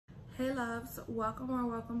Hey loves,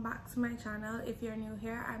 welcome back to my channel. If you're new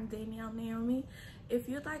here, I'm Danielle Naomi. If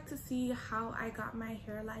you'd like to see how I got my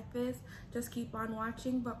hair like this, just keep on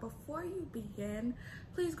watching. But before you begin,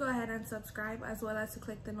 please go ahead and subscribe, as well as to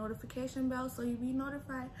click the notification bell so you'll be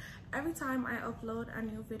notified every time I upload a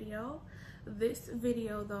new video. This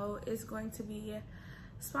video though is going to be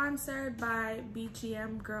sponsored by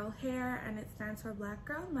BGMGirl hair, and it stands for Black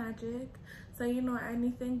Girl Magic. So you know,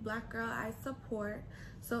 anything Black girl I support.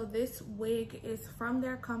 So this wig is from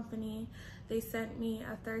their company. They sent me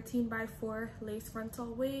a 13x4 lace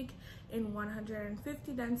frontal wig in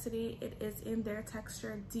 150 density. It is in their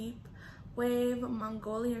texture deep wave,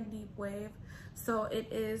 Mongolian deep wave. So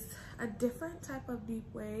it is a different type of deep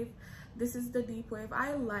wave. This is the deep wave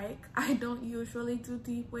I like. I don't usually do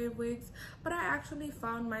deep wave wigs, but I actually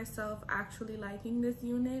found myself actually liking this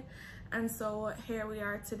unit, and so here we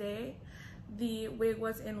are today. The wig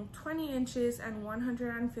was in 20 inches and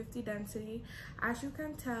 150 density. As you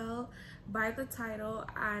can tell by the title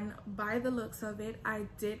and by the looks of it, I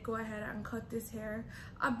did go ahead and cut this hair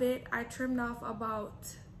a bit. I trimmed off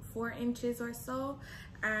about 4 inches or so,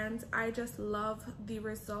 and I just love the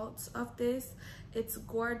results of this. It's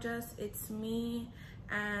gorgeous, it's me,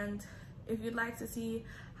 and if you'd like to see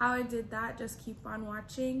how I did that, just keep on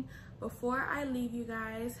watching. Before I leave you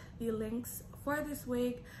guys, the links for this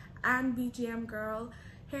wig and BGMGirl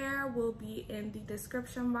hair will be in the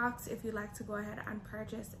description box. If you'd like to go ahead and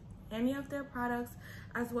purchase any of their products,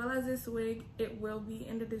 as well as this wig, it will be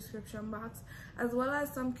in the description box, as well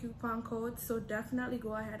as some coupon codes. So definitely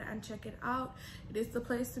go ahead and check it out. It is the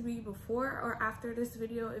place to be before or after this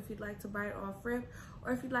video if you'd like to buy it off rip,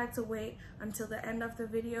 or if you'd like to wait until the end of the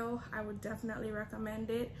video. I would definitely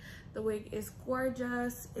recommend it. The wig is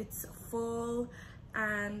gorgeous, it's full,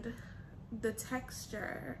 and the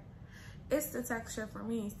texture, it's the texture for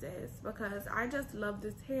me, sis, because I just love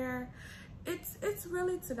this hair. It's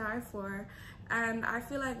really to die for, and I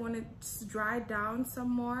feel like when it's dried down some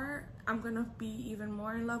more, I'm gonna be even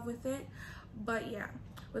more in love with it. But yeah,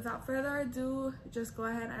 without further ado, just go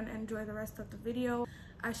ahead and enjoy the rest of the video.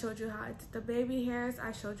 I showed you how I did the baby hairs,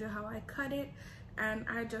 I showed you how I cut it, and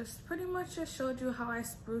I just pretty much just showed you how I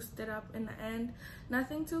spruced it up in the end.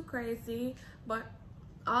 Nothing too crazy, but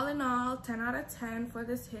all in all, 10 out of 10 for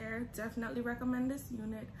this hair. Definitely recommend this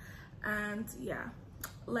unit. And yeah,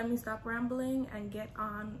 let me stop rambling and get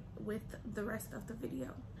on with the rest of the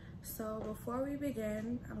video. So before we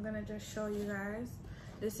begin, I'm gonna just show you guys,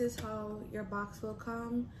 this is how your box will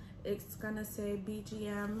come. It's gonna say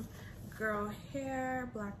BGM Girl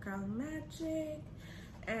Hair, Black Girl Magic,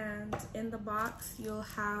 and in the box you'll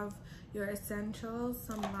have your essentials,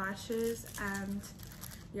 some lashes, and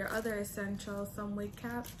your other essentials, some wig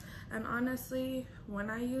caps. And honestly, when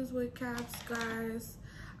I use wig caps, guys,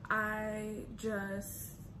 I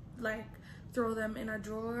just like throw them in a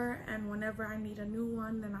drawer, and whenever I need a new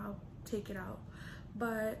one, then I'll take it out.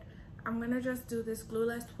 But I'm gonna just do this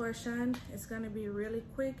glueless portion. It's gonna be really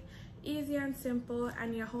quick, easy and simple,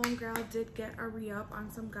 and your homegirl did get a re-up on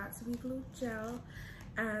some Got To Be Glue gel.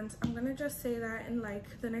 And I'm gonna just say that in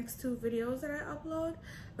like the next 2 videos that I upload,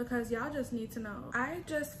 because y'all just need to know. I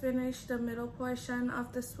just finished the middle portion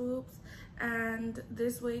of the swoops, and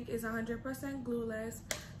this wig is 100% glueless,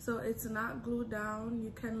 so it's not glued down.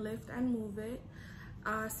 You can lift and move it.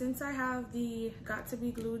 Since I have the Got To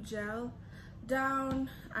Be Glue gel down,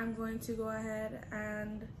 I'm going to go ahead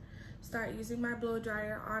and start using my blow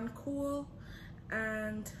dryer on cool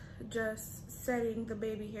and just setting the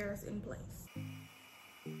baby hairs in place.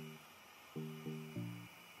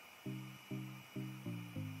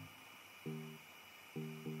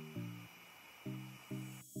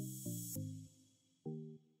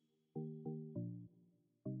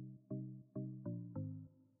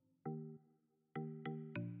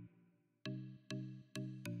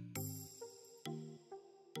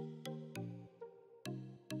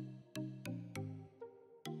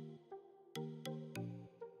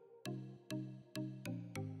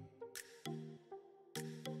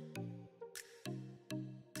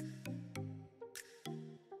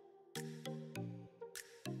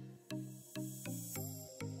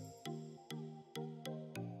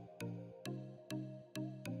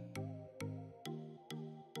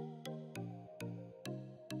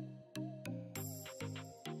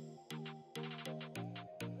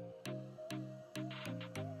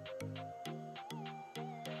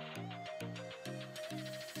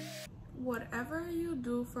 Whatever you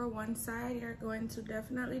do for one side, you're going to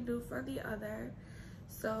definitely do for the other.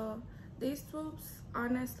 So these swoops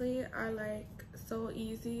honestly are like so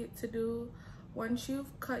easy to do. Once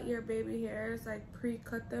you've cut your baby hairs, like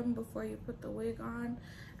pre-cut them before you put the wig on,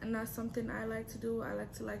 and that's something I like to do. I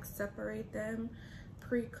like to like separate them,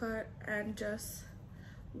 pre-cut, and just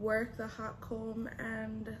work the hot comb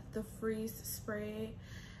and the freeze spray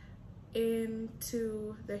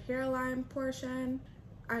into the hairline portion.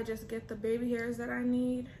 I just get the baby hairs that I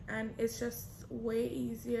need, and it's just way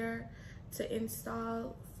easier to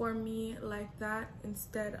install for me like that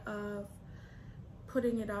instead of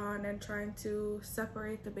putting it on and trying to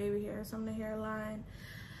separate the baby hairs from the hairline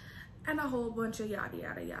and a whole bunch of yada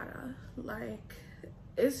yada yada. Like,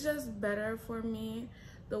 it's just better for me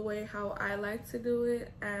the way how I like to do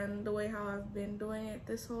it and the way how I've been doing it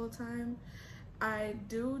this whole time. I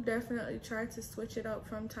do definitely try to switch it up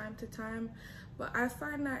from time to time, but I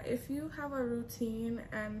find that if you have a routine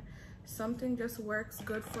and something just works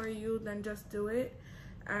good for you, then just do it.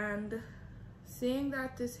 And seeing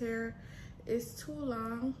that this hair is too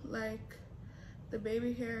long, like the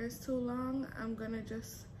baby hair is too long, I'm gonna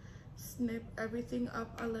just snip everything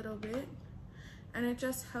up a little bit, and it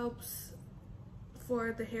just helps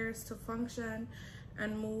for the hairs to function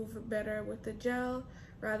and move better with the gel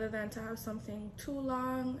rather than to have something too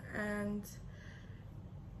long, and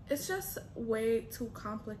it's just way too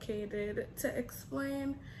complicated to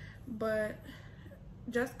explain. But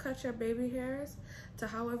just cut your baby hairs to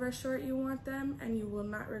however short you want them and you will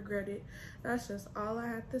not regret it. That's just all I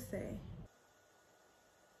have to say.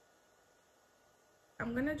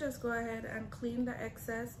 I'm gonna just go ahead and clean the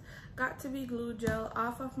excess got to be glue gel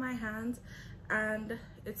off of my hands, and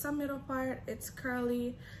it's a middle part, it's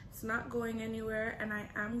curly, it's not going anywhere, and I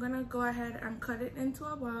am gonna go ahead and cut it into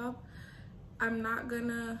a bob. I'm not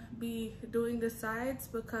gonna be doing the sides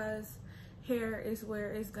because hair is where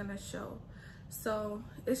it's gonna show. So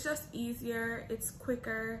it's just easier, it's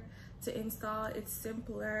quicker to install, it's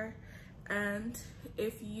simpler. And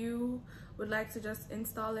if you would like to just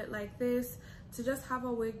install it like this, to just have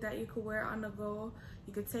a wig that you could wear on the go,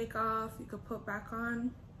 you could take off, you could put back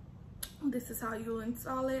on, this is how you'll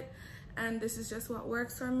install it, and this is just what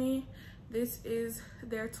works for me. This is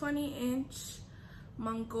their 20-inch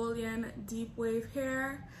Mongolian deep wave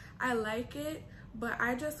hair. I like it, but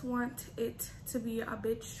I just want it to be a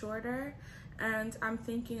bit shorter, and I'm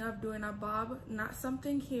thinking of doing a bob, not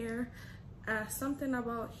something here, something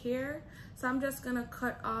about here. So I'm just gonna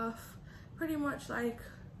cut off pretty much like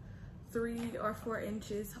 3 or 4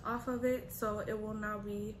 inches off of it, so it will now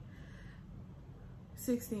be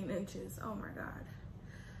 16 inches. Oh my god.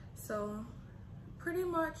 So pretty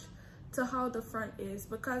much to how the front is,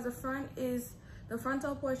 because the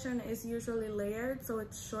frontal portion is usually layered, so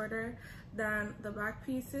it's shorter than the back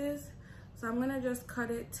pieces. So I'm gonna just cut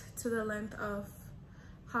it to the length of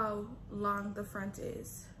how long the front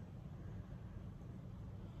is.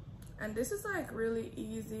 And this is like really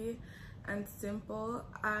easy and simple.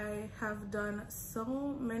 I have done so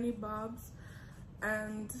many bobs,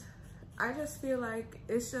 and I just feel like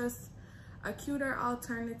it's just a cuter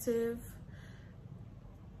alternative,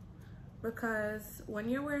 because when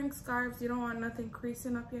you're wearing scarves, you don't want nothing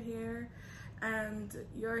creasing up your hair, and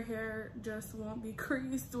your hair just won't be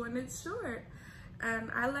creased when it's short.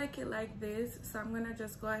 And I like it like this, so I'm gonna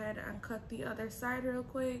just go ahead and cut the other side real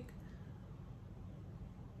quick.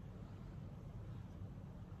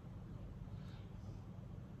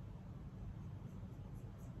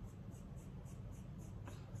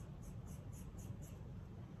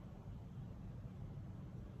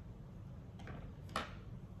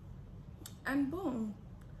 And boom,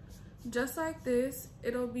 just like this.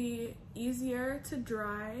 It'll be easier to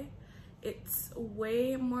dry, it's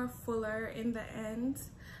way more fuller in the ends,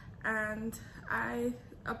 and I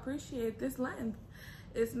appreciate this length.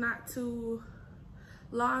 It's not too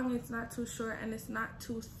long, it's not too short, and it's not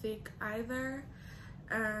too thick either.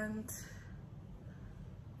 And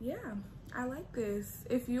yeah, I like this.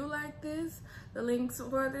 If you like this, the links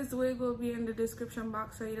for this wig will be in the description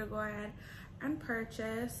box for you to go ahead and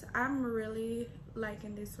purchase. I'm really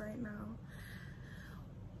liking this right now.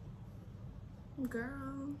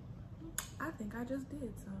 Girl, I think I just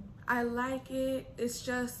did some. I like it.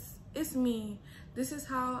 It's me. This is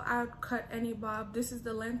how I would cut any bob. This is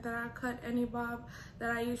the length that I cut any bob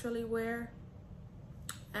that I usually wear.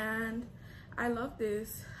 And I love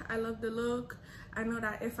this. I love the look. I know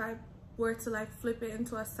that if I were to like flip it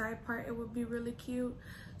into a side part, it would be really cute.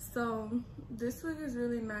 So this wig is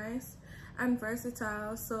really nice and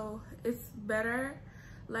versatile, so it's better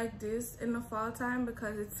like this in the fall time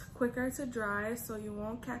because it's quicker to dry, so you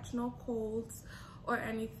won't catch no colds or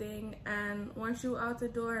anything. And once you out the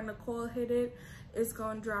door and the cold hit it, it's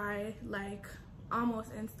gonna dry like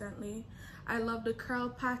almost instantly. I love the curl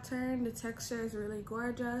pattern. The texture is really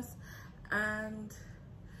gorgeous, and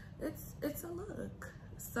it's a look.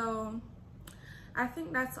 So I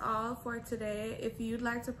think that's all for today. If you'd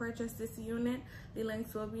like to purchase this unit, the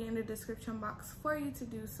links will be in the description box for you to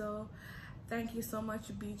do so. Thank you so much,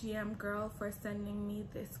 BGMGirl, for sending me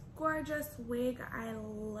this gorgeous wig. I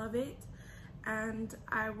love it. And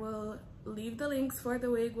I will leave the links for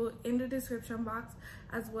the wig in the description box,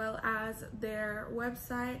 as well as their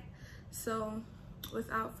website. So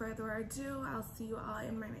without further ado, I'll see you all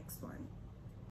in my next one.